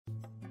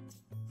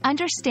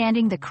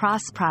Understanding the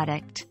cross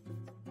product.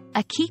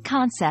 A key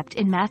concept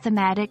in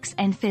mathematics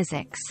and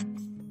physics.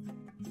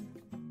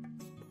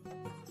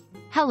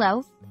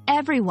 Hello,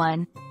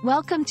 everyone.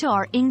 Welcome to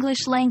our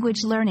English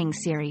language learning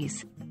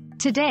series.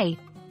 Today,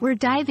 we're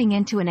diving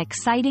into an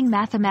exciting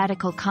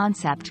mathematical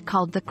concept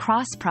called the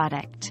cross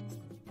product.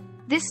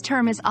 This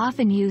term is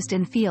often used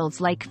in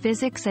fields like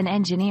physics and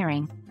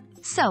engineering.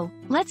 So,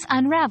 let's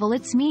unravel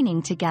its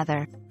meaning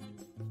together.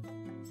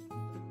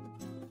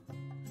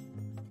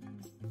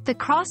 The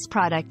cross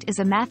product is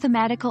a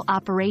mathematical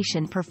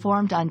operation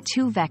performed on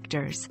two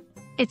vectors.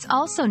 It's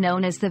also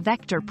known as the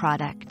vector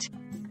product.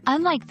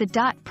 Unlike the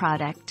dot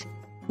product,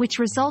 which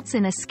results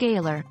in a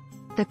scalar,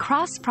 the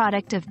cross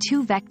product of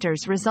two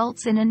vectors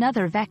results in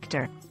another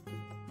vector.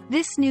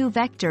 This new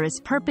vector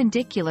is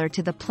perpendicular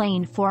to the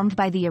plane formed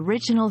by the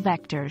original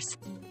vectors.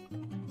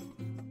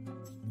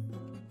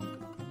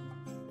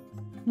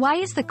 Why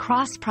is the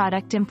cross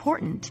product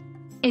important?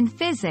 In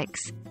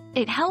physics,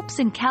 it helps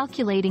in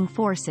calculating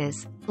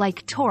forces,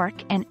 like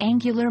torque and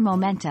angular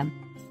momentum.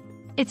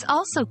 It's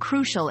also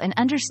crucial in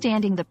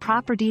understanding the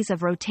properties of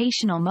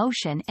rotational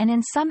motion and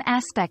in some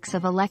aspects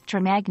of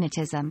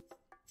electromagnetism.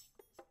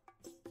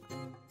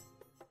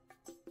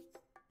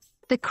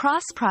 The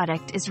cross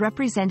product is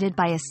represented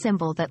by a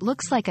symbol that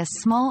looks like a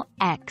small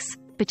x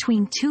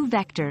between two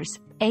vectors,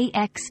 a,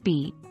 x,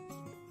 b.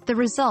 The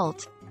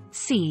result,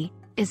 c,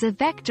 is a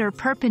vector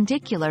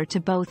perpendicular to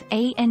both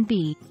a and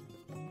b.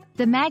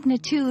 The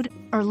magnitude,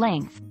 or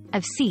length,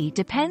 of c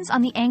depends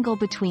on the angle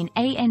between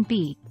a and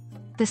b.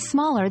 The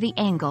smaller the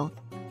angle,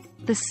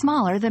 the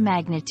smaller the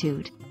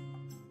magnitude.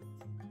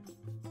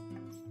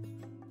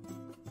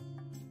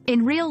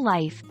 In real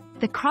life,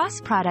 the cross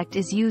product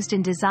is used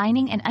in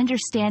designing and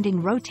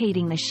understanding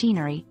rotating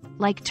machinery,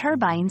 like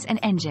turbines and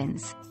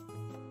engines.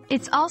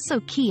 It's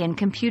also key in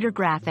computer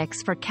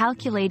graphics for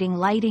calculating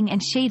lighting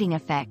and shading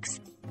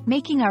effects,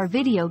 making our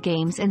video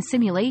games and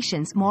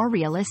simulations more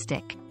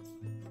realistic.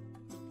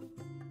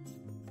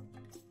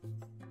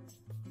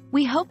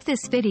 We hope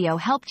this video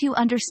helped you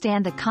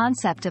understand the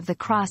concept of the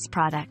cross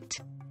product.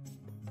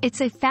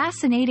 It's a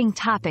fascinating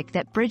topic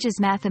that bridges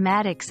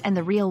mathematics and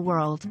the real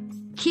world.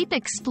 Keep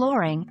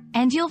exploring,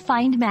 and you'll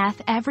find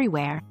math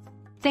everywhere.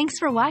 Thanks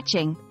for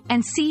watching,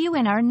 and see you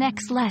in our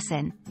next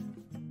lesson.